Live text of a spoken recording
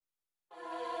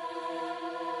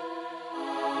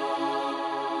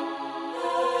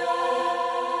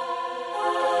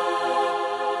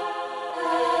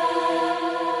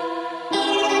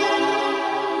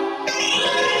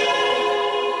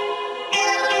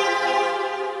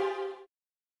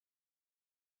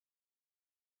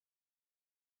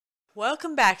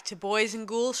Welcome back to Boys and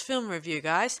Ghouls Film Review,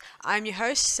 guys. I'm your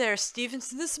host, Sarah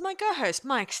Stevenson. This is my co-host,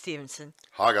 Mike Stevenson.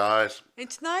 Hi, guys. And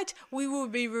tonight we will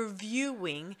be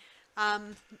reviewing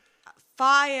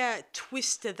Fire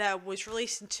Twister that was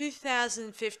released in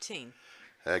 2015.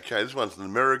 Okay, this one's an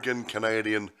American,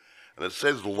 Canadian, and it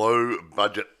says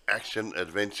low-budget action,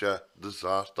 adventure,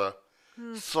 disaster,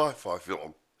 sci-fi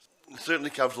film. It certainly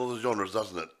covers all the genres,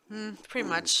 doesn't it? Pretty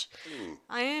much.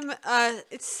 I am.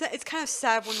 It's kind of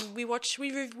sad when we were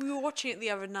watching it the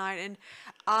other night, and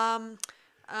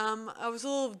I was a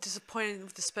little disappointed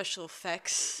with the special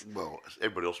effects. Well,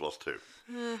 everybody else was too.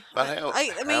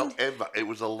 But mean, however, it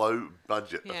was a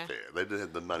low-budget Yeah. affair. They didn't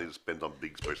have the money to spend on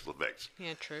big special effects.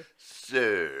 Yeah, true.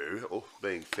 So,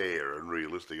 being fair and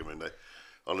realistic, I mean,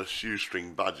 on a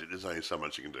shoestring budget, there's only so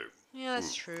much you can do. Yeah,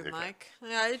 that's true, okay. Mike.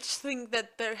 Yeah, I just think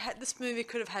that this movie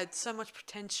could have had so much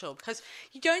potential because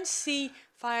you don't see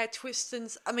fire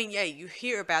twisters. I mean, yeah, you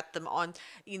hear about them on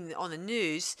the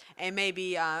news and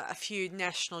maybe a few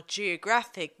National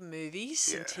Geographic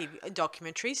movies and TV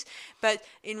documentaries, but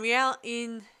in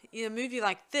a movie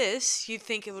like this, you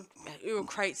think it will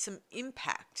create some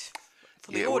impact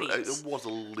for the audience. It was a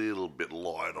little bit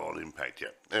light on impact,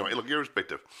 yeah. Anyway, look,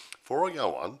 irrespective. Before I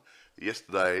go on,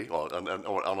 yesterday, on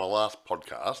our last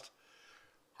podcast,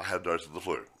 I had a dose of the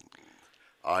flu.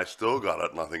 I still got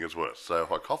it, and I think it's worse. So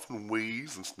if I cough and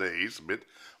wheeze and sneeze a bit,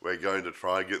 we're going to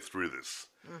try and get through this.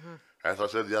 As I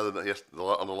said the other day,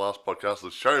 on the last podcast, the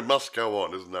show must go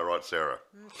on. Isn't that right, Sarah?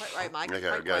 Quite right, Mike. Okay,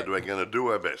 quite we're going to do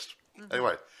our best.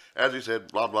 Anyway, as you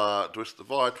said, blah, blah,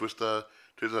 Fire Twister,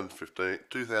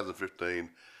 2015,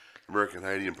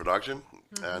 American-Canadian production.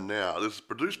 And now, this is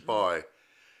produced by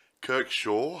Kirk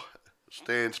Shaw,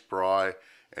 Stan Spry,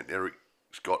 and Eric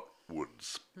Scott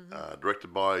Woods.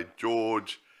 Directed by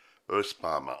George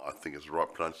Ersparmer, I think is the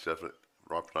right pronunciation.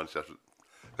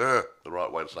 The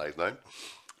right way to say his name.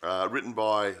 Written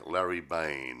by Larry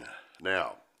Bain.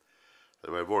 Now,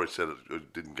 we've already said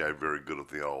it didn't go very good at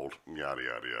the old yada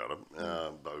yada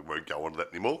yada, but we won't go on to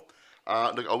that anymore.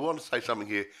 Look, I want to say something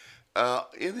here.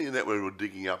 In the internet, when we were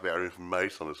digging up our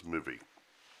information on this movie,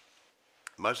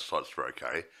 most sites were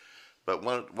okay, but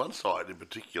one site in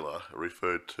particular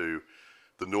referred to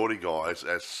the naughty guys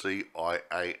as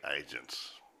CIA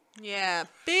agents. Yeah,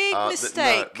 big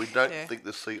mistake. No, we don't think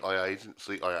the CIA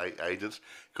agents,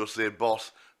 because their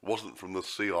boss wasn't from the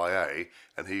CIA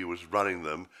and he was running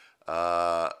them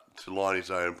to line his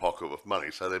own pocket with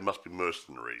money. So they must be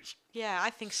mercenaries. Yeah, I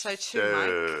think so too, Mike.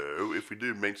 So if we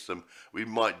do mention them, we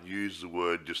might use the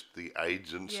word just the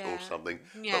agents or something,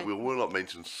 but we will not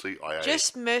mention CIA.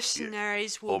 Just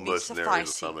mercenaries will be sufficing. Or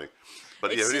something.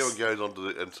 But if anyone goes on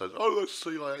to and says, "Oh, that's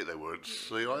CIA," they weren't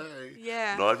CIA.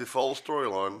 Yeah. Not if you follow the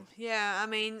storyline. Yeah, I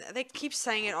mean, they keep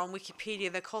saying it on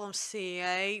Wikipedia. They call them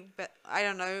CIA, but I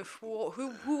don't know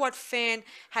what fan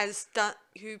has done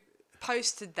who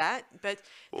posted that. But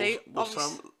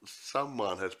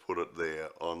someone has put it there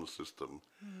on the system,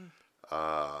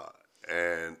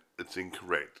 and it's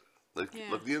incorrect. Look,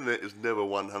 the internet is never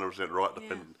 100% right.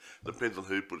 Depends on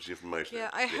who puts the information. Yeah,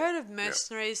 I heard of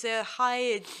mercenaries. They're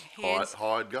hired hands.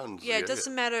 Hired guns. Yeah, it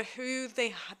doesn't matter who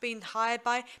they've been hired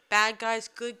by. Bad guys,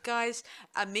 good guys,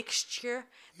 a mixture.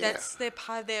 That's their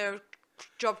part of their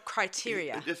job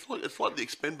criteria. It's like the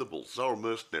Expendables. They were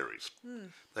mercenaries.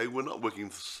 They were not working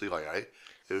for the CIA.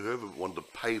 Whoever wanted to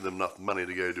pay them enough money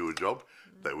to go do a job,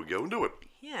 they would go and do it.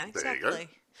 Yeah, exactly. There you go.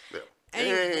 Yeah.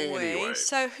 Anyway,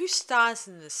 so who stars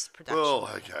in this production? Well,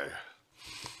 okay.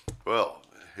 Well,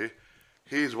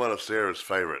 here's one of Sarah's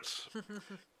favourites.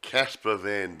 Casper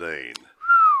Van Dien.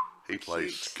 He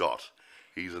plays Scott.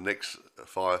 He's an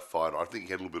ex-firefighter. I think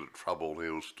he had a little bit of trouble. He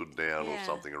was stood down or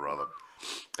something or other.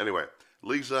 Anyway,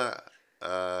 Lisa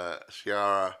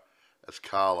Ciara as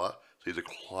Carla. She's a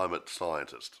climate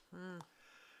scientist.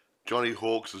 Johnny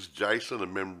Hawks as Jason, a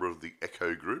member of the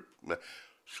Echo Group.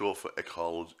 Short for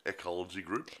ecology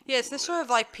group. Yes, they're sort of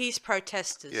like peace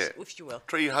protesters, if you will.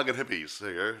 Tree hugging hippies.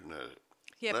 There you go.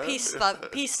 Yeah, peace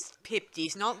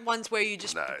hippies, not ones where you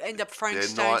just end up throwing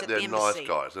stones at the embassy. They're nice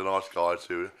guys. They're nice guys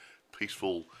who are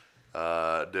peaceful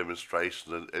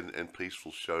demonstrations and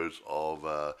peaceful shows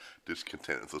of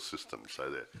discontent with the system.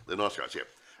 So they're nice guys,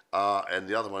 yeah. And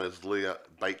the other one is Leah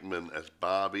Bateman as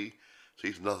Barbie.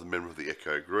 She's another member of the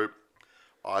Echo Group.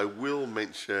 I will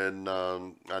mention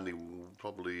only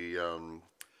probably one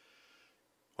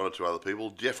or two other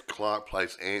people. Jeff Clark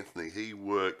plays Anthony. He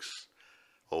works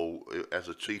as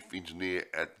a chief engineer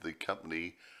at the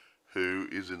company who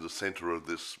is in the centre of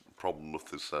this problem with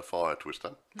this fire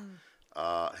twister.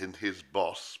 And his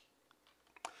boss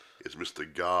is Mr.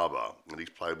 Garber, and he's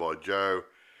played by Joe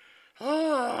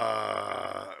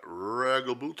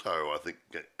Regalbuto, I think.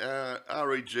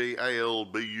 Regalbuto.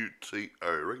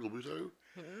 Regalbuto.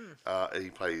 He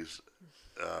plays,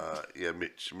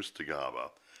 Mitch, Mr. Garber.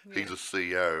 He's Yeah. a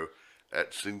CEO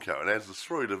at Cinco, and as the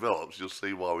story develops, you'll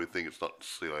see why we think it's not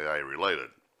CIA related.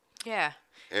 Yeah.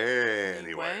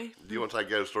 Anyway, do you want to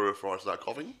take a story before I start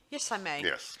coughing? Yes, I may.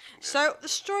 Yes. So the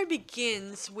story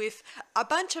begins with a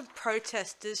bunch of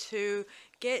protesters who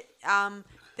get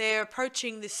they're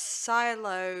approaching this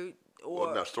silo Well,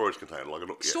 or no, storage container. Like,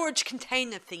 yeah. storage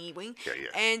container thingy wing. Yeah, yeah.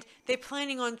 And they're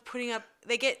planning on putting up.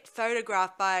 They get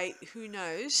photographed by who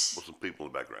knows. With some people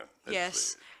in the background.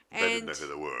 Yes, They didn't know and who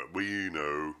they were. We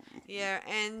know. yeah,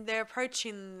 and they're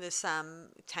approaching this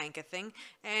tanker thing,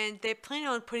 and they're planning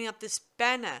on putting up this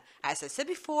banner. As I said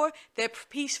before, they're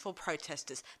peaceful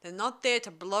protesters. They're not there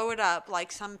to blow it up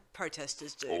like some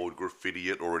protesters do. Or graffiti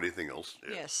it or anything else.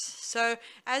 Yeah. Yes. So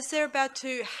as they're about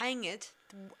to hang it,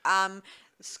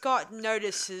 Scott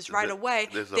notices right away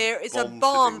there's a there is a bomb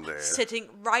bomb sitting there. sitting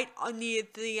right near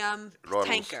the Right on the-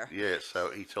 tanker. Yeah, so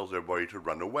he tells everybody to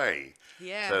run away.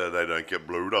 Yeah. So that they don't get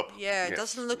blowed up. Yeah, it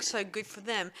doesn't look so good for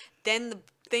them. Then the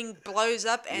thing blows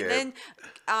up, and Yeah. then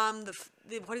the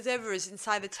whatever is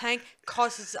inside the tank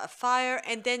causes a fire,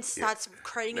 and then starts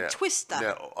creating a twister.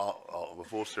 Now,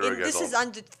 before Sarah And goes this on, is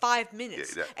under 5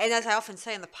 minutes. Yeah, And as I often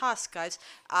say in the past, guys,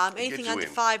 anything you under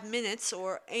in. 5 minutes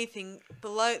or anything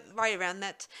below, right around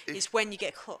that, is when you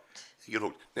get hooked. you get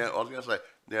hooked. Now, I was going to say,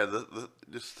 now,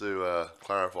 just to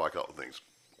clarify a couple of things.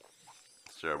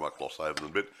 Sarah might gloss over them a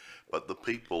bit, but the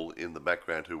people in the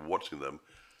background who were watching them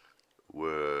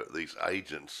were these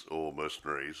agents or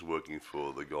mercenaries working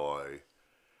for the guy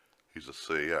who's the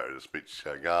CEO, this Mitch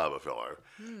Garber fellow.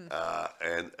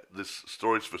 And this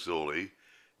storage facility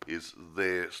is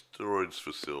their storage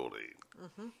facility.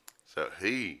 So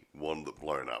he wanted it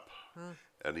blown up.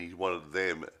 And he wanted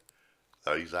them,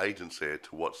 his agents there,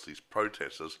 to watch these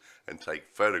protesters and take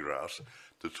photographs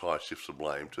to try and shift some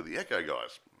blame to the Echo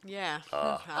guys. Yeah.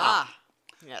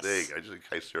 Yes. There you go, just in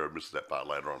case Sarah misses that part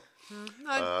later on.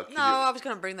 No, can no, you- I was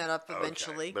going to bring that up Okay,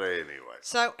 eventually. but anyway.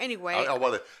 So anyway,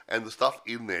 And the stuff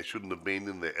in there shouldn't have been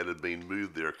in there. It had been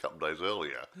moved there a couple of days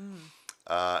earlier.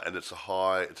 And it's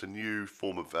a new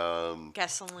form of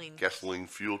gasoline.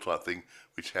 fuel type thing,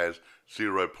 which has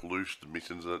zero pollution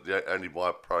emissions, and the only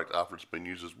byproduct after it's been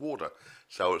used is water.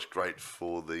 So it's great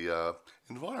for the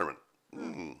environment.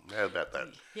 How about that?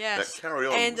 Yes, Now, carry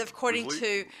on. and according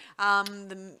Grizzly.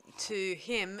 to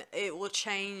him, it will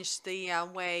change the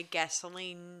way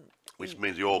gasoline. Which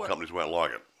means the oil companies won't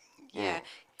like it. Yeah,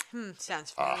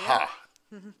 sounds familiar. Aha!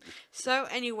 So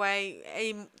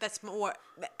anyway, that's more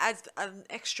as an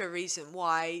extra reason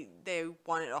why they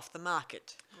want it off the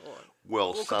market. Well,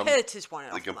 Or some competitors want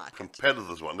it the off the market.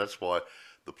 competitors want. That's why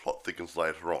the plot thickens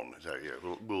later on. So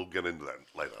yeah, we'll get into that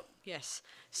later. Yes.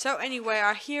 So anyway,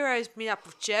 our heroes meet up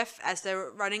with Jeff as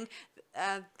they're running.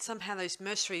 Somehow those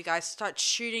mercenary guys start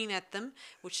shooting at them,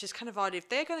 which is kind of odd. If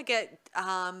they're going to get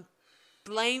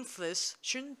blamed for this,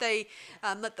 shouldn't they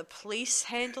let the police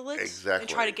handle it? Exactly. And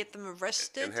try to get them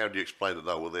arrested? And how do you explain that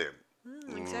they were there?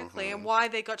 Exactly. And why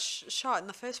they got shot in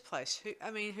the first place?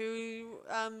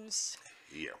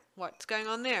 Yeah, What's going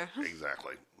on there?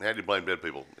 exactly. How do you blame dead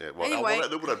people? Yeah, well, Anyway.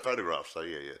 they would have photographs, so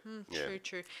yeah.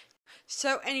 True.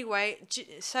 So anyway,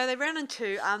 so they ran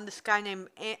into this guy named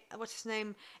what's his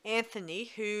name,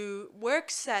 Anthony, who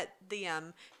works at the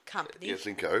company. Yeah,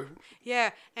 Cinco. Yeah,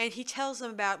 and he tells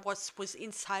them about what was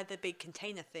inside the big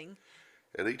container thing.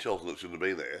 And he tells them it shouldn't have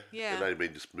been there. Yeah. It only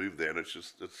been just moved there, and it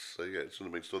shouldn't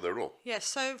have been stored there at all. Yeah,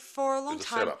 so for a long There's a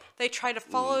time setup. they try to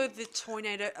follow the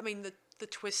tornado. I mean the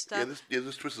twister.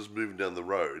 This twister's moving down the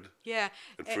road Yeah.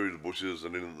 and through the bushes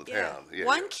and into the Yeah. town. Yeah,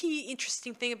 One yeah. key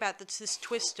interesting thing about this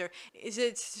twister is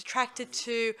it's attracted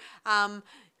to,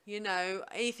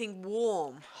 anything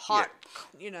warm, hot,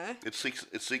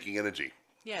 It's seeking energy.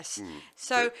 Yes.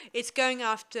 So it's going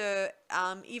after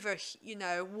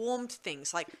either warmed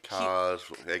things like Cars,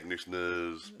 air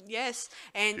conditioners. yes,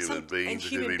 and human beings and that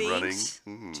human have been running. beings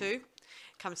too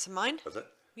comes to mind. What's that?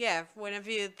 Yeah, whenever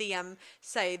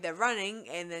say they're running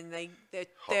and then their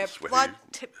and sweaty. blood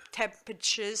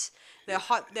temperatures, their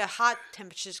heart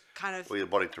temperatures kind of Well, your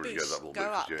body temperature goes boost- up a little go bit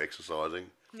because up. you're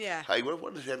exercising. Yeah. Hey,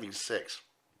 what is having sex?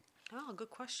 Oh, good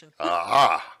question.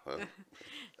 Aha!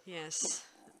 Yes.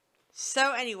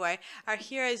 So anyway, our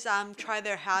heroes try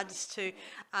their hardest to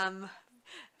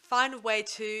find a way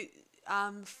to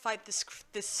fight the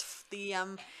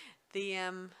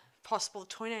possible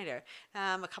tornado.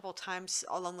 A couple of times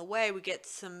along the way, we get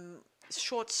some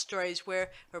short stories where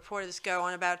reporters go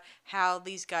on about how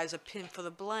these guys are pinned for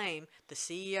the blame. The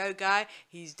CEO guy,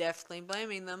 he's definitely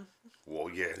blaming them. Well,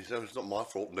 yeah, he said it's not my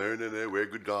fault. No, we're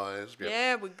good guys. Yep.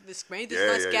 Yeah, we this made this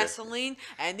Yeah, nice yeah. gasoline,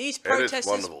 and these And it's protesters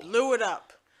wonderful. blew it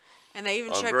up. And they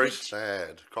even I'm showed very pictures.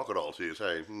 sad. Crocodile tears,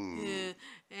 hey.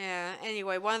 Yeah.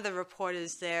 Anyway, one of the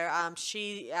reporters there,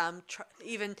 she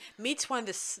even meets one of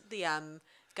the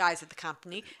guys at the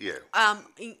company. Yeah.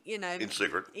 In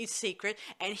secret. In secret,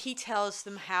 and he tells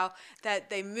them how that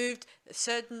they moved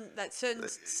certain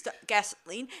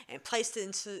gasoline and placed it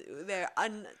into their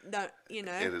And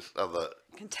this other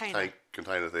container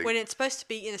container thing. when it's supposed to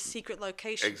be in a secret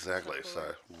location. Exactly.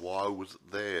 So why was it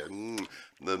there?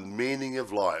 The meaning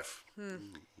of life.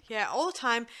 Yeah, all the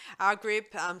time, our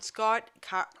group, Scott,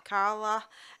 Carla,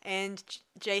 and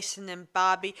Jason and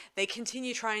Barbie, they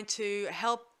continue trying to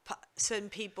help certain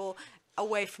people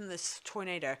away from this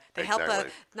tornado. They help a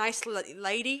Exactly. nice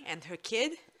lady and her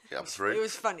kid. Yeah, three. It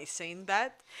was funny seeing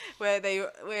that, where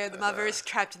the mother is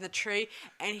trapped in the tree,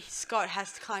 and Scott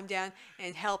has to climb down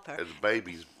and help her. And the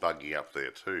baby's buggy up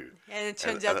there too. And it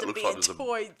turns out to looks be a there's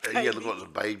toy Yeah, it baby. looks like there's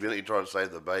a baby in it. You try to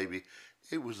save the baby.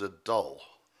 It was a doll.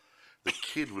 The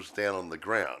kid was down on the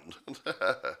ground.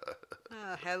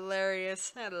 Oh,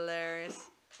 hilarious.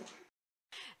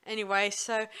 Anyway,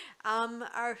 so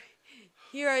our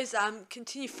heroes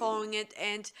continue following it,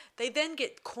 and they then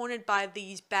get cornered by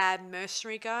these bad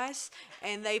mercenary guys,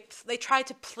 and they try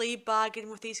to plea bargain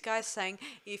with these guys, saying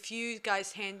if you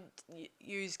guys hand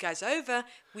you guys over,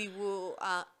 we will.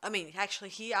 Actually,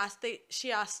 she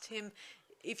asked him,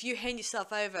 if you hand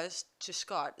yourself over to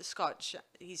Scott,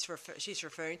 she's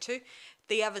referring to,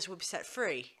 the others will be set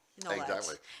free. And all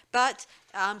Exactly. That.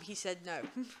 But he said no.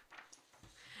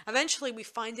 Eventually, we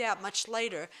find out much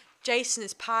later, Jason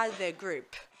is part of their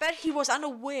group. But he was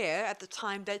unaware at the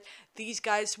time that these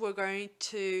guys were going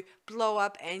to blow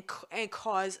up and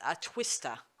cause a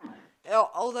twister.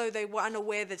 Although they were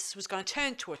unaware that this was going to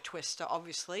turn to a twister,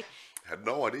 obviously. Had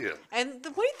no idea. And the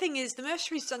weird thing is, the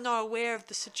mercenaries are not aware of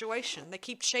the situation. They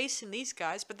keep chasing these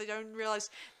guys, but they don't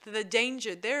realize the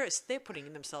danger they're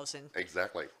putting themselves in.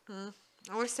 Exactly.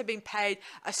 Unless they're being paid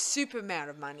a super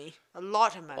amount of money, a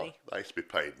lot of money. They used to be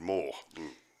paid more.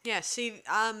 Yeah, see,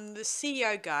 the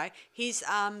CEO guy, he's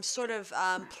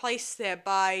placed there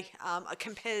by a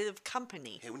competitive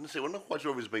company. Yeah, we're not quite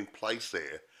sure if he's been placed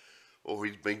there or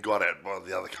he's been got at by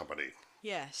the other company.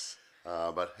 Yes.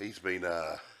 But he's been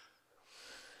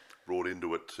brought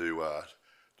into it to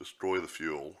destroy the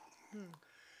fuel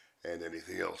and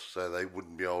anything else, so they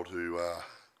wouldn't be able to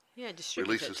Distribute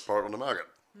release it. this product on the market.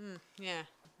 Yeah.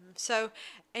 So,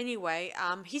 anyway,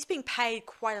 he's being paid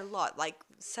quite a lot, like,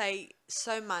 say,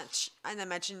 so much, and I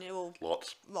imagine it will...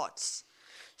 Lots.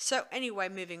 So, anyway,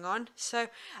 moving on. So,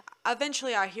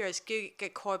 eventually our heroes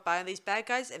get caught by these bad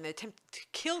guys, and they attempt to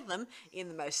kill them in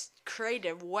the most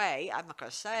creative way, I'm not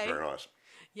going to say. Very nice.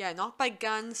 Yeah, not by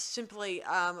guns, simply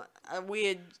a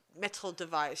weird metal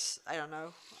device. I don't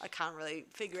know. I can't really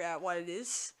figure out what it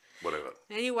is. Whatever.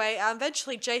 Anyway,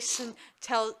 eventually Jason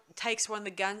takes one of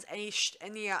the guns and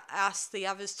he asks the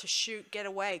others to get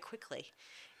away quickly.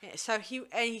 Yeah, so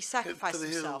he sacrificed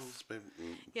himself.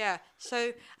 Yeah.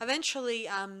 So eventually,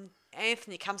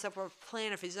 Anthony comes up with a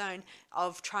plan of his own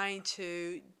of trying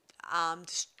to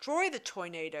destroy the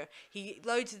tornado. He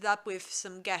loads it up with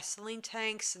some gasoline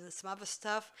tanks and some other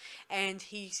stuff, and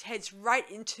he heads right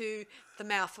into the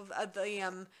mouth of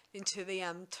the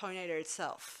tornado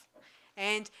itself.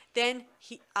 And then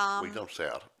he jumps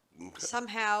out.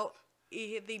 somehow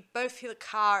both the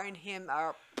car and him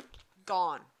are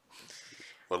gone.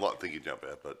 Well, I'd like to think he'd jump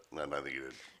out, but no, I don't think he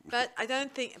did. But I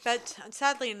don't think. But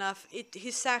sadly enough,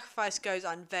 his sacrifice goes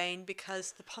unvain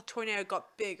because the tornado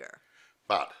got bigger.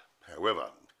 But,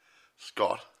 however,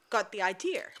 Scott Got the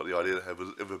idea. got the idea to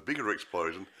have a bigger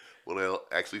explosion. Well, they'll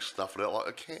actually snuff it out like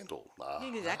a candle.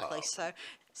 Exactly.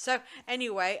 So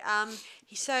anyway,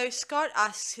 Scott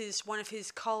asks one of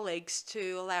his colleagues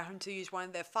to allow him to use one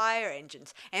of their fire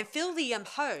engines and fill the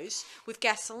hose with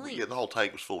gasoline. Yeah, the whole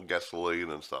tank was full of gasoline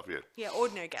and stuff, yeah. Yeah,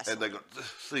 ordinary gasoline. And they got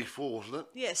C4, wasn't it?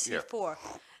 Yeah, C4.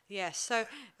 Yeah, so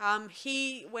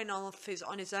he went on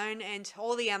his own, and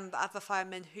all the other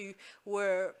firemen who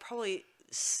were probably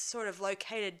sort of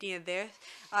located near there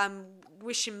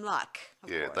wish him luck. Of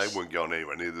course. They weren't going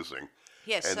anywhere near this thing.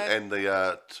 Yes, and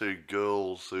the two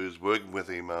girls who's working with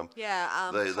him.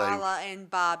 Carla and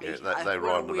Barbie. Yeah, they What ride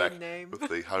a on the weird back name. with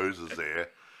the hoses there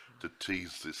to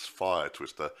tease this fire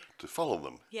twister to follow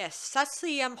them. Yes, that's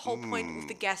the whole point with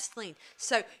the gasoline.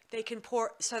 So they can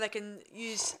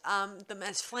use them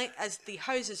as the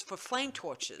hoses for flame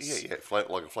torches. Yeah,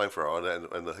 like a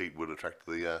flamethrower, and the heat would attract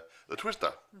the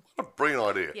twister. What a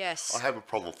brilliant idea. Yes. I have a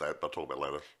problem with that, but I'll talk about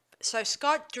it later. So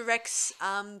Scott directs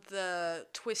the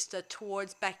twister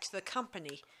towards back to the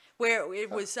company where it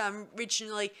was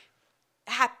originally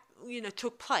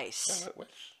took place.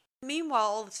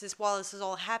 Meanwhile, while this is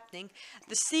all happening,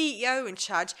 the CEO in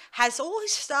charge has all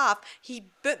his staff.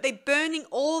 They're burning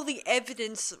all the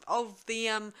evidence of the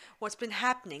what's been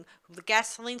happening, the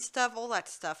gasoline stuff, all that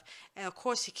stuff, and of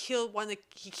course he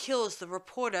kills the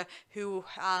reporter who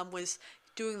was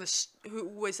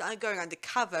going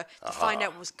undercover to find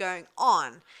out what was going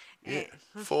on. Yeah, it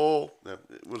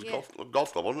was a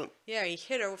golf club, wasn't it? Yeah, he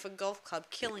hit her with a golf club,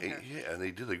 killing her. Yeah, and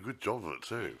he did a good job of it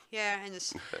too. Yeah,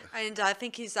 and I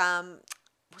think his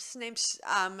what's his name?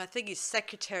 I think his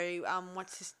secretary.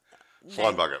 What's his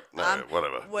Slime bucket. No,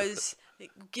 whatever. Was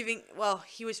giving. Well,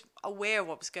 he was aware of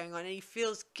what was going on, and he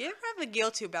feels rather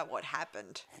guilty about what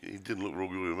happened. He didn't look real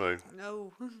good to me.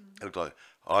 No. It looked like,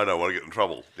 I don't want to get in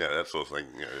trouble. Yeah, that sort of thing.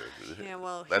 Yeah,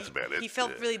 well, that's about it. He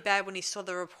felt really bad when he saw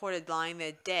the reporter lying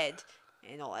there dead,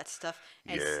 and all that stuff.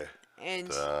 And, and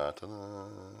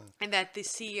that the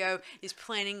CEO is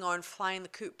planning on flying the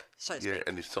coop. So to speak.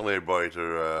 And he's telling everybody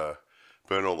to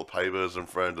burn all the papers and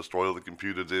destroy all the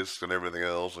computer disks and everything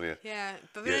else. And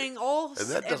but burning all and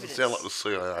that doesn't sound like the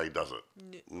CIA, does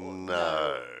it?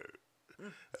 No.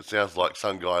 It sounds like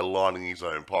some guy lining his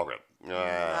own pocket.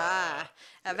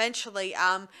 Eventually,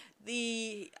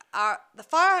 the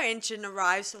fire engine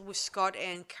arrives with Scott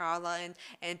and Carla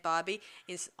and Barbie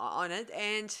is on it,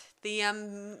 and the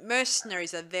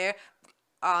mercenaries are there.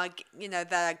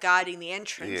 That are guarding the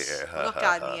entrance. Well, not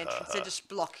guarding the entrance; they're just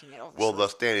blocking it. Obviously. Well, they're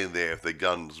standing there with their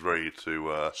guns ready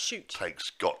to shoot. Take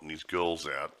Scott and his girls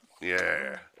out.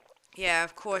 Yeah. Yeah,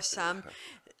 of course.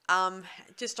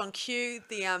 Just on cue,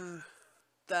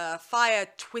 the fire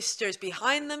twister is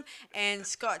behind them, and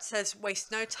Scott says,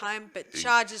 "Waste no time," but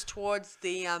charges towards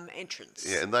the entrance.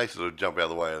 Yeah, and they sort of jump out of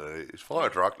the way of his fire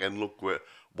truck and look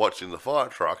what's in the fire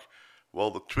truck. Well,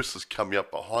 the twisters come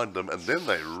up behind them, and then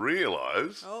they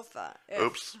realise...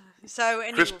 Oops. So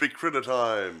anyway, crispy critter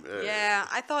time. Yeah,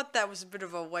 I thought that was a bit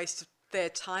of a waste of their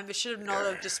time. They should have not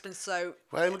have just been so...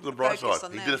 Well, look at the bright side.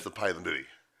 He didn't have to pay them, did he?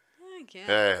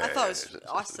 Yeah. I thought it was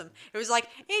awesome. It was like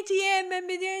anti-M,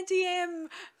 anti-M.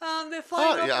 They're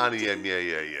flying. Anti-M,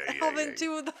 yeah. Helping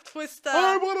to the twister.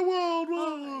 Oh, what a world!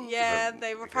 Whoa. Yeah,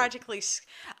 they were practically.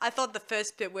 I thought the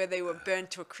first bit where they were burned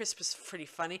to a crisp was pretty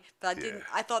funny, but I didn't.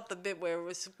 I thought the bit where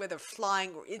they're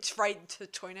flying, it's right into the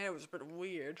tornado was a bit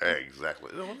weird.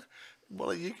 Exactly.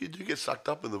 Well, you do get sucked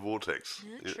up in the vortex,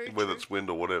 whether it's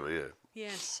wind or whatever. Yeah.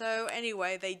 Yeah, so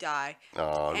anyway, they die.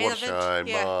 Oh, what a shame.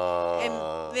 Yeah,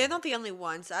 and they're not the only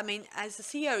ones. I mean, as the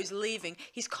CEO is leaving,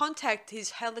 he's contacted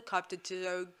his helicopter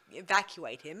to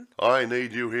evacuate him. I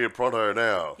need you here pronto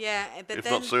now. Yeah, but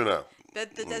if not sooner.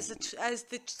 But as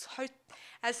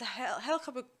the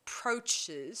helicopter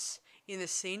approaches in the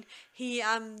scene, he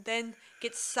then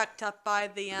gets sucked up by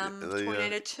the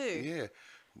tornado too. Yeah.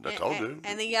 I told you.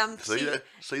 And the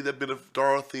see that bit of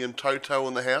Dorothy and Toto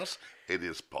in the house? It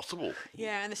is possible.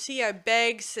 Yeah, and the CEO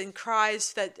begs and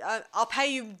cries that I'll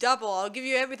pay you double. I'll give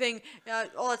you everything,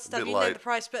 all that stuff. You know the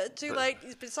price, but it's too late.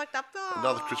 He's been sucked up. Oh.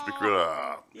 Another crispy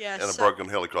critter. Yeah, and a broken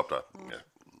helicopter. Yeah.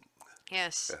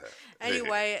 Yes.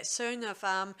 Anyway, soon if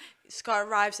Scott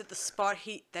arrives at the spot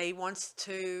he wants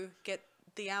to get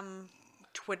the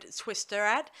twister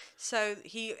at, so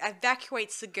he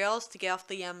evacuates the girls to get off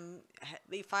the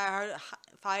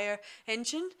fire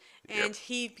engine, and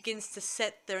he begins to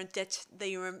set the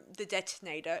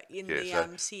detonator in the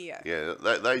CEO. Yeah,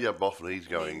 they jump off, and he's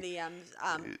going the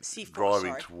C4,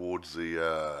 driving towards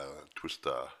the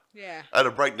twister. Yeah. At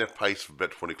a breakneck pace of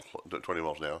about 20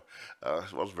 miles an hour.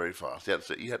 It was very fast.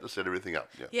 You had to set everything up.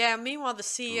 Yeah. Meanwhile, the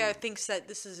CEO thinks that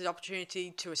this is an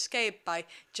opportunity to escape by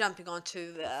jumping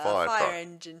onto the fire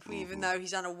engine, even though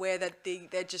he's unaware that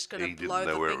they're just going to blow the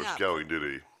thing up. He didn't know where it was going, did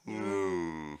he?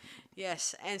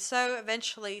 Yes, and so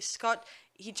eventually Scott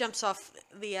he jumps off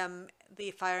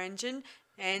the fire engine,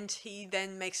 and he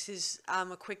then makes his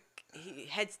he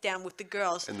heads down with the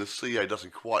girls. And the CEO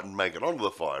doesn't quite make it onto the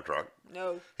fire truck.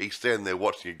 No. He's standing there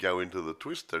watching it go into the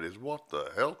twister. And he's, what the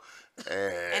hell?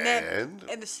 And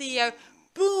the CEO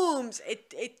booms.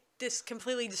 It just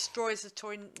completely destroys the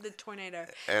tornado.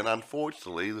 And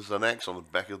unfortunately, there's an axe on the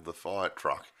back of the fire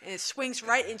truck. And it swings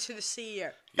right into the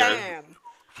CEO. Bam!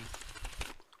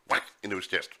 Whack into his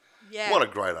chest. Yeah. What a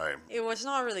great aim. It was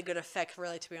not a really good effect,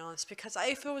 really, to be honest. Because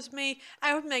if it was me,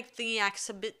 I would make the axe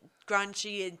a bit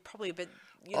grungy and probably a bit,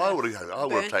 I would have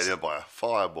burnt. taken it by a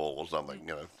fireball or something,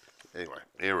 you know. Anyway,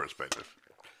 irrespective.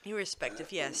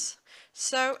 Irrespective, yes.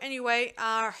 So anyway,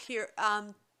 here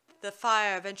the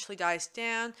fire eventually dies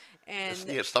down, and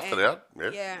Yeah, stuffed it out.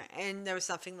 Yeah. Yeah, and there was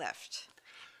nothing left.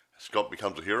 Scott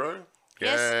becomes a hero.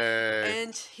 Yes, Yay.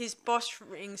 and his boss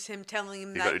rings him, telling him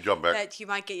You got that your job back. that you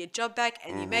might get your job back,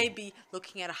 and you may be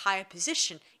looking at a higher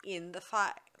position in the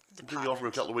fire Did department. he offer him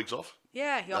a couple of weeks off?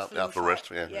 Yeah, he offered him after a rest,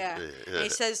 fire- yeah. And he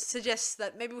suggests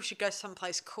that maybe we should go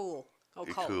someplace cool or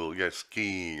cold. Cool. Yeah,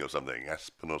 skiing or something.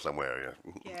 Aspen or somewhere,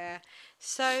 yeah. Yeah.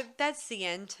 So that's the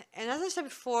end. And as I said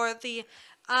before,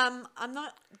 I'm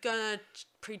not gonna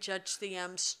prejudge the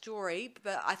story,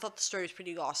 but I thought the story was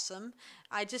pretty awesome.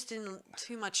 I just didn't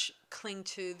too much cling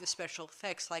to the special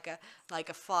effects like a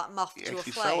moth to a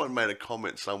Actually, flame. someone made a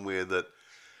comment somewhere that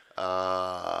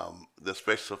the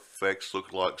special effects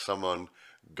look like someone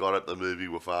got at the movie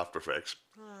with After Effects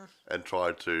and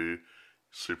tried to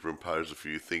superimpose a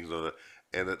few things on it,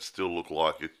 and it still looked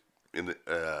like it in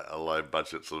a low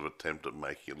budget sort of attempt at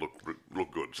making it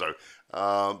look good. So,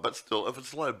 but still, if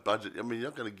it's low budget, I mean, you're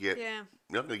not going to get Yeah.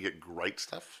 you're not going to get great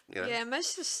stuff. You know? Yeah,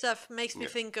 most of the stuff makes me Yeah.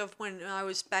 think of when I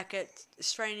was back at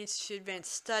Australian Institute of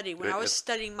Advanced Study, when Yeah, I was yeah.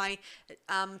 studying my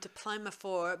diploma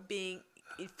for being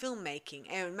in filmmaking,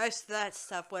 and most of that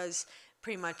stuff was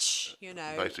pretty much,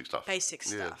 Basic stuff. Basic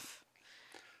Yeah. stuff.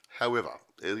 However,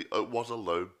 it was a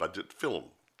low budget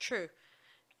film. True.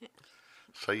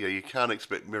 So yeah, you can't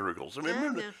expect miracles. I mean,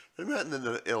 No, remember in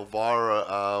the Elvira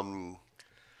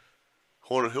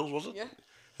Haunted Hills, was it? Yeah.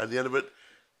 At the end of it,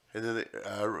 and then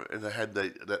and they had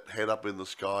that head up in the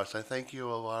sky saying, "Thank you,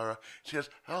 Elvira." She goes,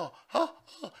 "Oh,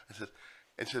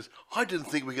 and says, I didn't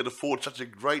think we could afford such a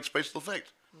great special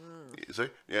effect." You see?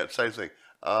 Yeah, same thing.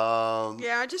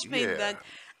 Yeah, I just mean yeah.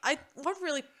 that what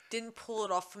really didn't pull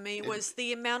it off for me was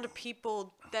the amount of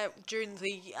people that during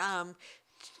the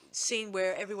scene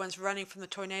where everyone's running from the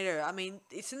tornado. I mean,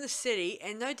 it's in the city,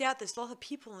 and no doubt there's a lot of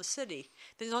people in the city.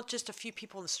 There's not just a few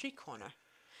people in the street corner.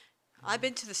 I've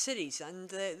been to the cities, and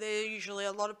there are usually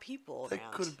a lot of people They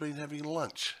around. could have been having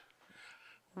lunch.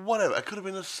 Whatever. It could have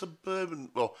been a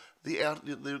suburban, well,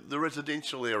 the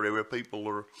residential area where people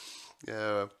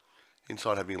are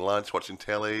inside having lunch, watching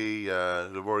telly. They're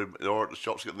at the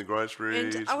shops getting the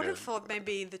groceries. And I would have thought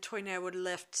maybe the tornado would have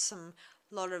left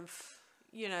lot of,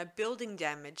 building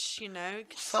damage,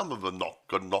 Some of them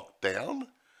got knocked down.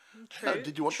 True.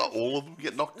 Did you want all of them to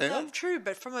get knocked down? Not true,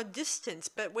 but from a distance.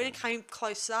 But when it came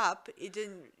close up, it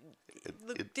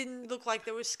didn't look like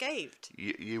they were scathed.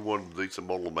 You wanted to some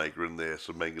model maker in there,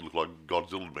 so make it look like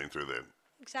Godzilla had been through there.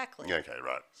 Exactly. Yeah, okay,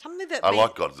 right. Something that I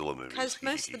like Godzilla movies. because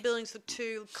most of the buildings look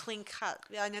too clean cut.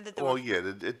 I know that there Well, were. yeah,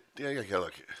 okay,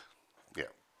 look, yeah,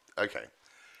 okay.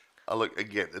 Look,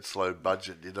 again, it's low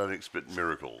budget. You don't expect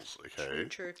miracles, okay?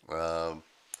 True.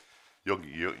 You're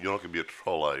not going to be a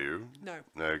troll, are you? No.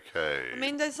 Okay. I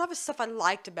mean, there's other stuff I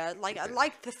liked about it. Like, I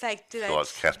liked the fact that... So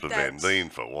it's Casper Van Dien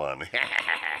for one.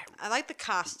 I like the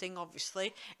casting,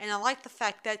 obviously, and I like the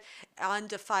fact that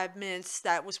under 5 minutes,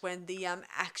 that was when the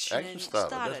action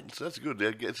started. That's good.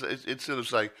 It's instead of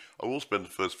saying, I will spend the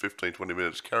first 15, 20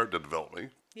 minutes character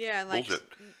developing. Yeah, like... Bullshit.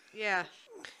 Yeah.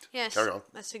 Yes, Carry on.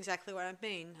 that's exactly what I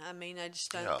mean. I mean, I just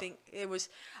don't Yeah. think it was...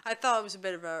 I thought it was a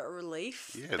bit of a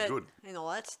relief. Yeah, it's but, good. And all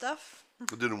that stuff.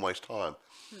 It didn't waste time.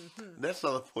 Mm-hmm. And that's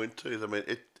another point too. Is, I mean,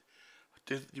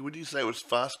 would you say it was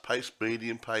fast-paced,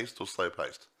 medium-paced, or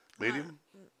slow-paced? Medium?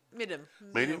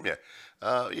 Medium, yeah.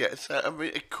 I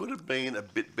mean, it could have been a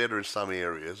bit better in some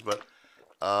areas, but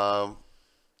I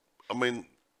mean,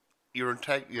 your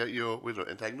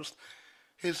antagonist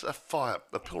is a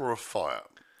pillar of fire,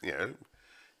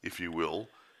 if you will,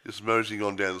 just moseying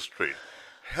on down the street.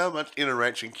 How much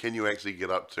interaction can you actually get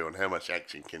up to, and how much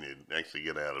action can you actually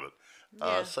get out of it?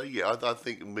 Yeah. I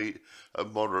think a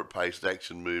moderate-paced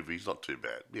action movie is not too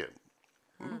bad. Yeah,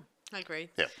 I agree.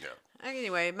 yeah.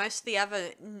 Anyway, most of the other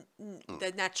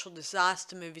the natural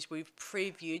disaster movies we've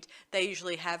previewed, they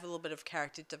usually have a little bit of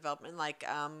character development, like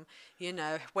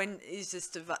when is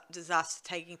this disaster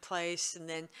taking place, and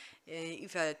then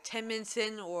either 10 minutes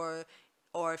in, or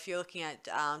if you're looking at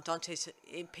Dante's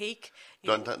Peak,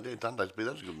 Dante's Peak,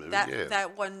 that's a good movie.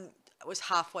 that one was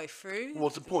halfway through.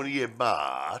 What's the point? Yeah,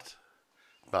 but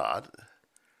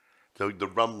the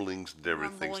rumblings and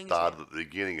everything started at the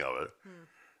beginning of it,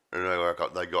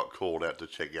 and they got called out to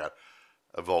check out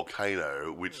a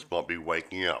volcano which might be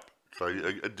waking up. So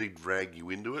it did drag you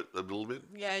into it a little bit.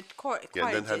 Yeah, quite Yeah,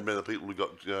 and then a had bit. many people who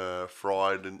got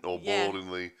fried or Yeah. boiled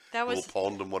in the That little was-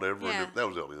 pond and whatever. Yeah, And that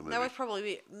was early in the movie. That was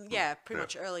probably pretty Yeah.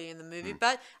 much early in the movie.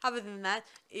 But other than that,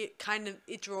 it kind of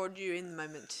it drawed you in the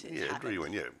moment. It Yeah, happened. drew you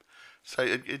in, yeah. So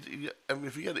I mean,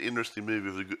 if you get an interesting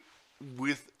movie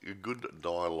with a good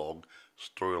dialogue,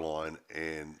 storyline,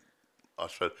 and I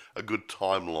suppose a good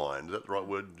timeline. Is that the right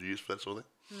word to use for that sort of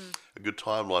thing? A good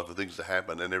timeline for things to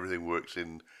happen and everything works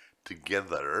in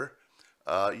together.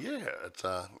 Yeah, it's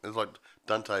like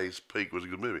Dante's Peak was a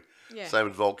good movie. Yeah. Same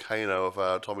as Volcano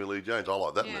of Tommy Lee Jones. I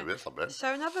like that Yeah. movie. That's not bad.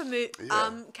 So another movie.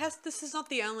 Yeah. This is not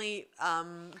the only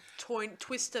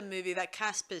Twister movie that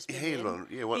Casper's been He's in. on-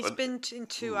 yeah, one- He's been in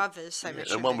two others. I Yeah,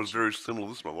 mentioned. and one was very similar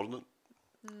to this one, wasn't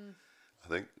it? I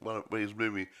think his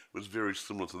movie was very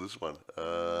similar to this one.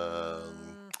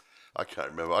 I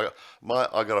can't remember.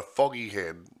 I got a foggy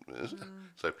head,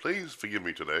 so please forgive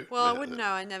me today. Well, I wouldn't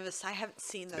know. I haven't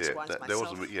seen those ones there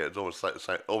myself. was it's almost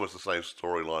almost the same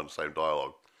storyline, same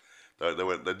dialogue.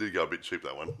 They did go a bit cheap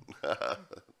that one.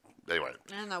 Anyway,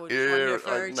 I don't know which one you're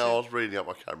referring to. I was reading up.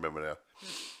 I can't remember now.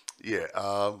 Yeah,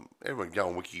 everyone go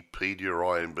on Wikipedia or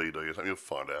IMDb or something. You'll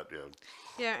find out. Yeah.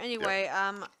 Yeah. Anyway,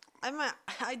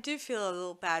 I do feel a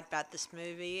little bad about this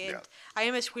movie, and Yeah. I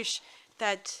almost wish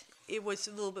that it was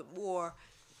a little bit more.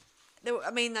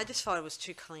 I just thought it was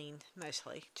too clean,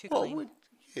 mostly too clean. Well,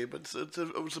 yeah, but it's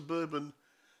a suburban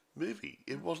movie.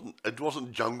 It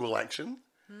wasn't jungle action,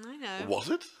 I know. was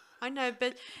it? I know,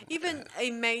 but even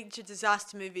a major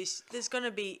disaster movies, there's going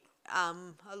to be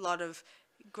a lot of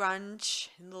grunge,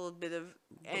 and a little bit of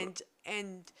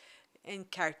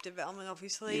and character development,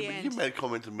 obviously. Yeah, but and you made a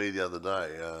comment to me the other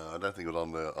day. I don't think it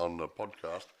was on the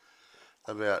podcast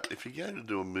about if you're going to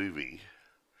do a movie,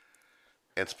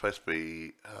 and it's supposed to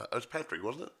be it was Patrick,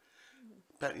 wasn't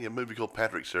it? A movie called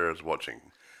Patrick. Sarah's watching.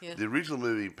 Yeah. The original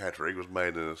movie Patrick was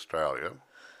made in Australia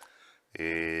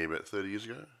about 30 years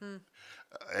ago,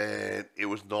 and it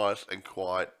was nice and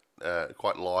quite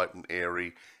light and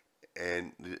airy.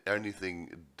 And the only thing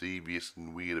devious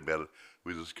and weird about it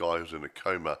was this guy who's in a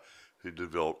coma who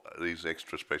developed these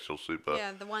extra special super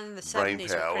yeah, the one in the brain 70s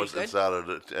were powers pretty and good.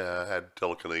 started had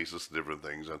telekinesis and different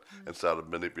things and started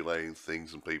manipulating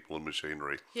things and people and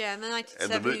machinery. Yeah, and the And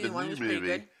 1970 the one new was pretty movie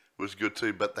good. was good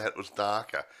too, but that was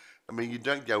darker. I mean, you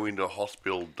don't go into a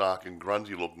hospital dark and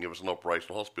grungy looking if it's an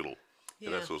operational hospital.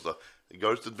 And Yeah. that sort of stuff.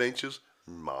 Ghost Adventures,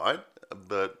 might,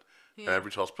 but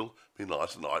average hospital, be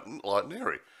nice and light and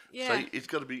airy. Yeah. So it's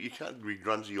got to be, you can't be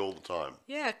grungy all the time.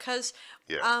 Yeah, because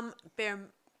Yeah.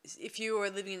 if you were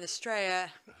living in Australia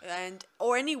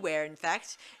or anywhere, in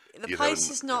fact, the You'd place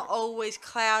have is not always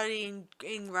cloudy and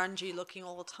grungy looking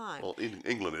all the time. Well, in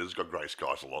England, it's got grey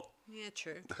skies a lot. Yeah,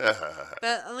 true. But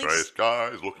at Grey least,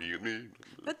 skies looking at me.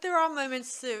 but there are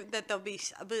moments that there'll be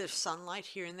a bit of sunlight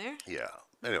here and there. Yeah.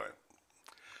 Anyway.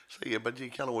 So yeah, but you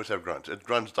can't always have grunge. And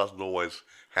grunge doesn't always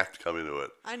have to come into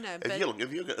it. I know,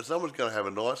 If someone's going to have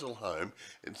a nice little home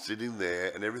and sitting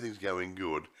there and everything's going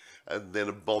good, and then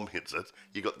a bomb hits it,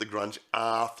 you got the grunge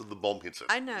after the bomb hits it.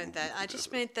 I know that. I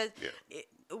just meant that Yeah.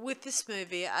 with this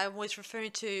movie, I was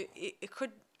referring to it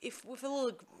could, if with a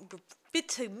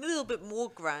little bit more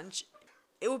grunge,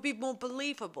 it would be more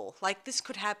believable. Like this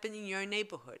could happen in your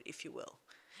neighborhood, if you will.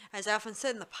 As I often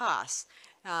said in the past,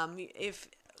 if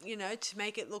to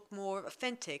make it look more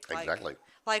authentic. Exactly.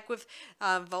 Like with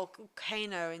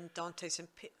Volcano and Dante's and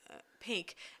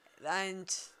Pink, and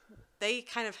they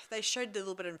showed a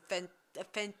little bit of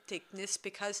authenticness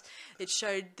because it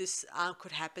showed this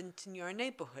could happen in your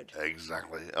neighborhood.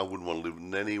 Exactly. I wouldn't want to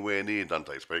live anywhere near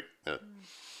Dante's Peak. Yeah.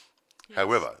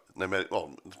 However, no matter,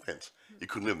 well, it depends. You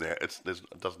couldn't live there. It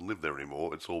doesn't live there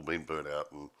anymore. It's all been burnt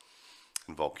out and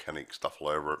volcanic stuff all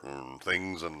over it and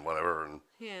things and whatever and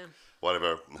Yeah.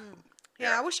 whatever.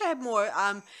 Yeah, I wish I had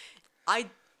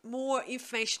more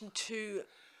information to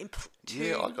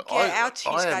get out to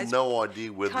you I guys. had no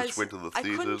idea whether this because went to the I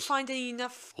couldn't theatres. find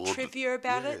enough or the- trivia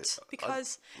about yeah, it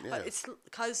because yeah. it's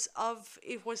because of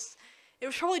it was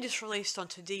probably just released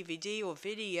onto DVD or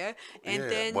video and Yeah,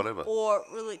 then whatever. or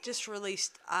really just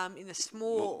released in a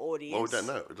small audience. Well, we don't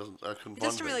know. It doesn't. I couldn't It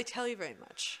find doesn't really tell you very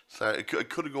much. So it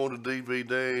could have gone to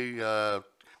DVD.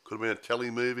 Could have been a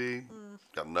telly movie.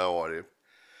 Got no idea.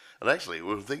 And actually,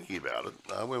 we were thinking about it.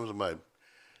 When was it made?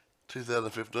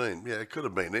 2015. Yeah, it could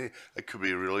have been there. It could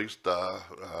be released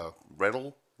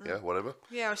rental. Yeah, whatever.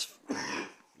 Yeah, it was.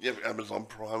 Yeah, Amazon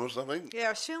Prime or something. Yeah, it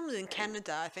was filmed in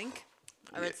Canada, I think.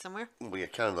 I read somewhere. Well, yeah,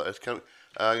 Canada. It's Canada.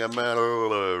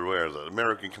 Where is it?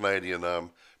 American Canadian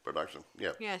production.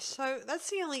 Yeah. Yeah, so that's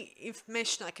the only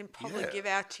information I can probably Yeah. give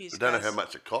out to you We guys. don't know how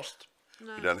much it cost.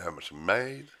 No. We don't know how much it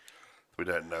made. We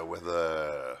don't know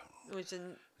whether It was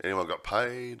Anyone got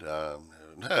paid?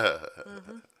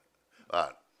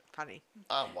 But, funny.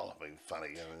 well, I've been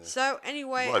funny. So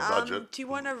anyway, Low budget. do you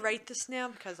want to rate this now?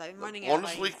 Because I'm running out of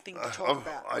Honestly, thing to talk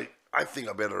about. I think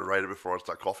I better rate it before I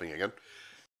start coughing again.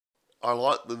 I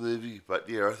like the movie, but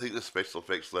yeah, I think the special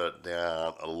effects let it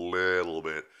down a little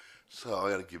bit. So I'm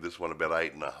going to give this one about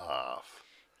 8.5.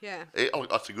 Yeah.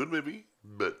 It's a good movie,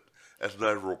 but as an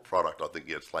overall product, I think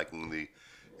it's lacking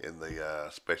in the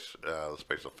special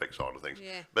effects side of things.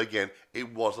 Yeah. But again,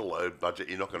 it was a low budget.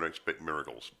 You're not going to expect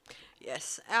miracles.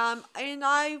 Yes. And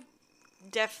I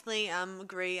definitely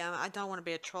agree. I don't want to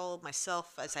be a troll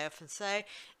myself, as I often say,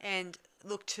 and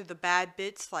look to the bad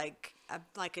bits like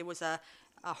it was a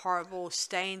horrible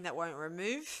stain that won't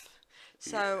remove.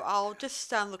 So I'll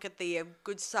just look at the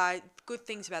good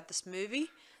things about this movie.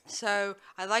 So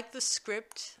I like the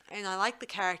script and I like the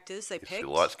characters they picked. She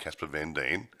likes Casper Van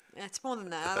Dien. It's more than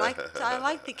that. I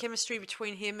like the chemistry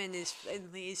between him and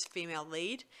his female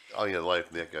lead. Oh yeah, the lady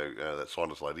from the Echo, that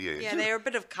scientist lady. Yeah, Yeah, they're a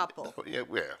bit of a couple. yeah.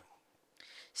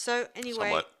 So anyway,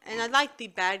 Somewhat. and I like the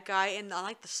bad guy, and I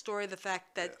like the story, the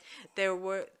fact that there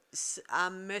were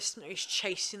mercenaries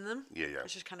chasing them. Yeah.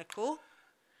 Which is kind of cool.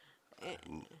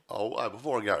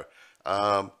 Before I go,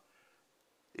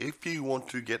 if you want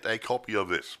to get a copy of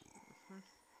this,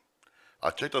 I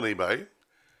checked on eBay.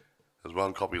 There's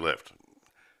one copy left.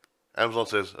 Amazon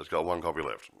says it's got one copy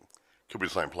left. Could be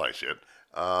the same place yet,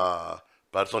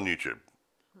 but it's on YouTube.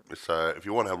 So if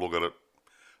you want to have a look at it,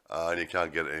 and you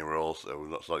can't get it anywhere else,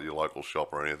 it's not your local shop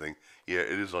or anything. Yeah,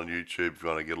 it is on YouTube if you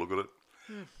want to get a look at it.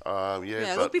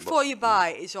 Look before you buy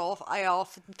is all I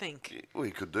often think. Well,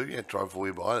 you could do, try before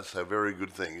you buy it. It's a very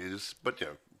good thing.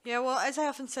 Yeah, well, as I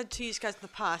often said to you guys in the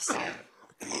past,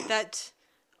 that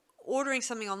ordering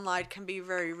something online can be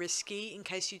very risky in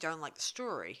case you don't like the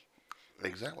story.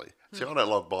 Exactly. See, I don't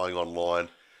like buying online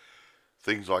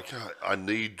things like I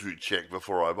need to check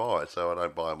before I buy, so I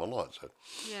don't buy them online. So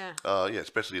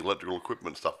especially electrical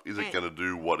equipment stuff isn't going to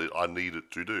do what I need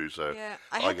it to do. So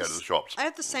I go to the shops. I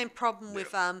have the same problem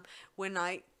with when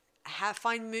I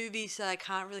find movies that I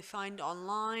can't really find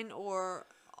online or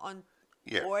on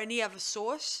or any other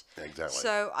source. Exactly.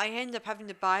 So I end up having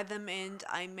to buy them, and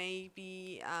I may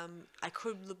be I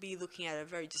could be looking at a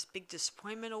very big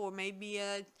disappointment, or maybe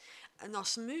an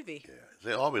awesome movie. Yeah.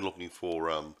 See, I've been looking for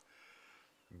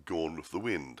Gone with the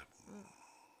Wind.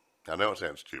 I know it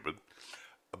sounds stupid,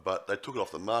 but they took it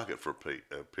off the market for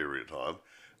a period of time,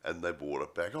 and they brought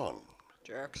it back on.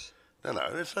 Jerks. No,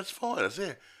 that's fine. It's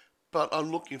there. But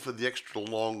I'm looking for the extra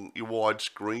long,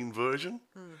 widescreen version.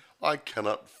 I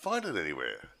cannot find it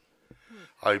anywhere.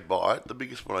 I buy it. The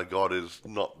biggest one I got is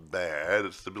not bad.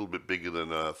 It's a little bit bigger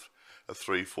than a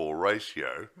 3:4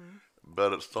 ratio,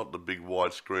 but it's not the big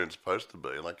widescreen it's supposed to be,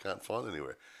 and I can't find it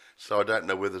anywhere. So I don't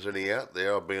know whether there's any out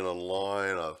there. I've been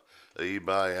online, I've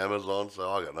eBay, Amazon, so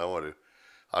I got no idea.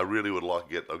 I really would like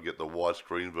to get the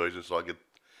widescreen version so I get,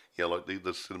 like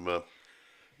the cinema,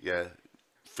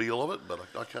 feel of it, but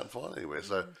I can't find it anywhere.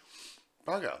 So,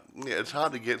 bugger. Yeah, it's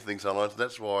hard to get things online, so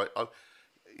that's why I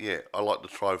like to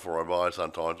try before I buy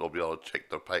sometimes. I'll be able to check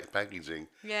the packaging.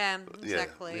 Yeah,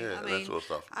 exactly. Yeah, I mean, that sort of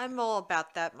stuff. I'm all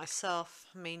about that myself.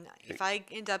 I mean, if I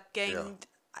end up getting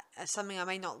something I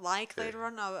may not like later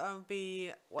on, it'll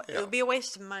be a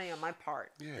waste of money on my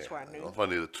part. Yeah. That's what I mean. If I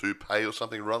need a toupee or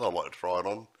something rather, I'd like to try it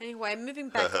on. Anyway, moving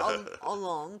back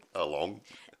along.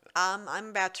 I'm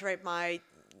about to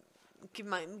give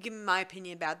my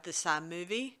opinion about this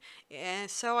movie. Yeah,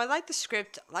 so I like the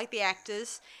script, I like the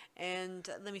actors, and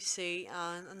let me see,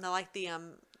 and I like the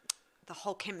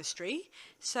whole chemistry.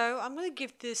 So I'm gonna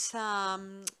give this let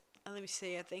me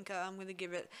see. I think I'm gonna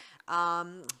give it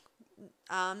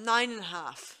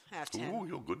 9.5 out of 10. Ooh,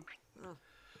 you're good.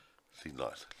 She's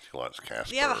nice. She likes Casper.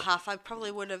 The other half, I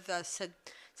probably would have said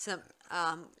some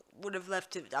would have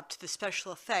left it up to the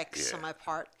special effects on my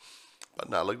part. But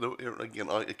no, again,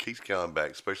 it keeps going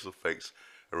back. Special effects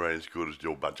are as good as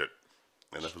your budget.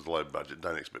 And if it's low budget,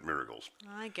 don't expect miracles.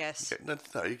 I guess. No,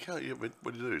 you can't.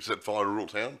 What do you do? Set fire to Rural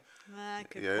Town?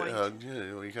 Good point. Well,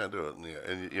 you can't do it. Yeah,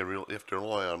 and you have to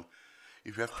rely on,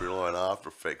 if you have to rely on After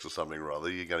Effects or something or other,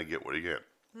 you're going to get what you get.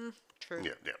 True.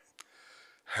 Yeah.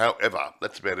 However,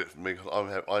 that's about it for me.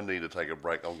 I need to take a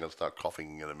break. I'm going to start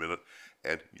coughing in a minute.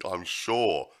 And I'm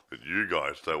sure that you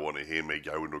guys don't want to hear me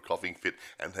go into a coughing fit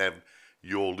and have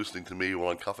you're listening to me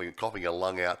while I'm coughing a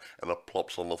lung out and it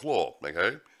plops on the floor,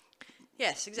 okay?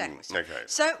 Yes, exactly. Okay.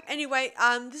 So, anyway,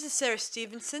 this is Sarah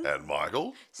Stevenson. And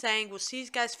Michael. Saying we'll see you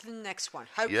guys for the next one.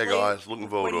 Hopefully, yeah, guys, looking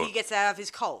forward to it. when he gets out of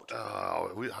his cold. I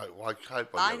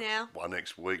hope Bye now. by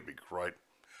next week be great.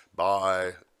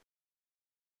 Bye.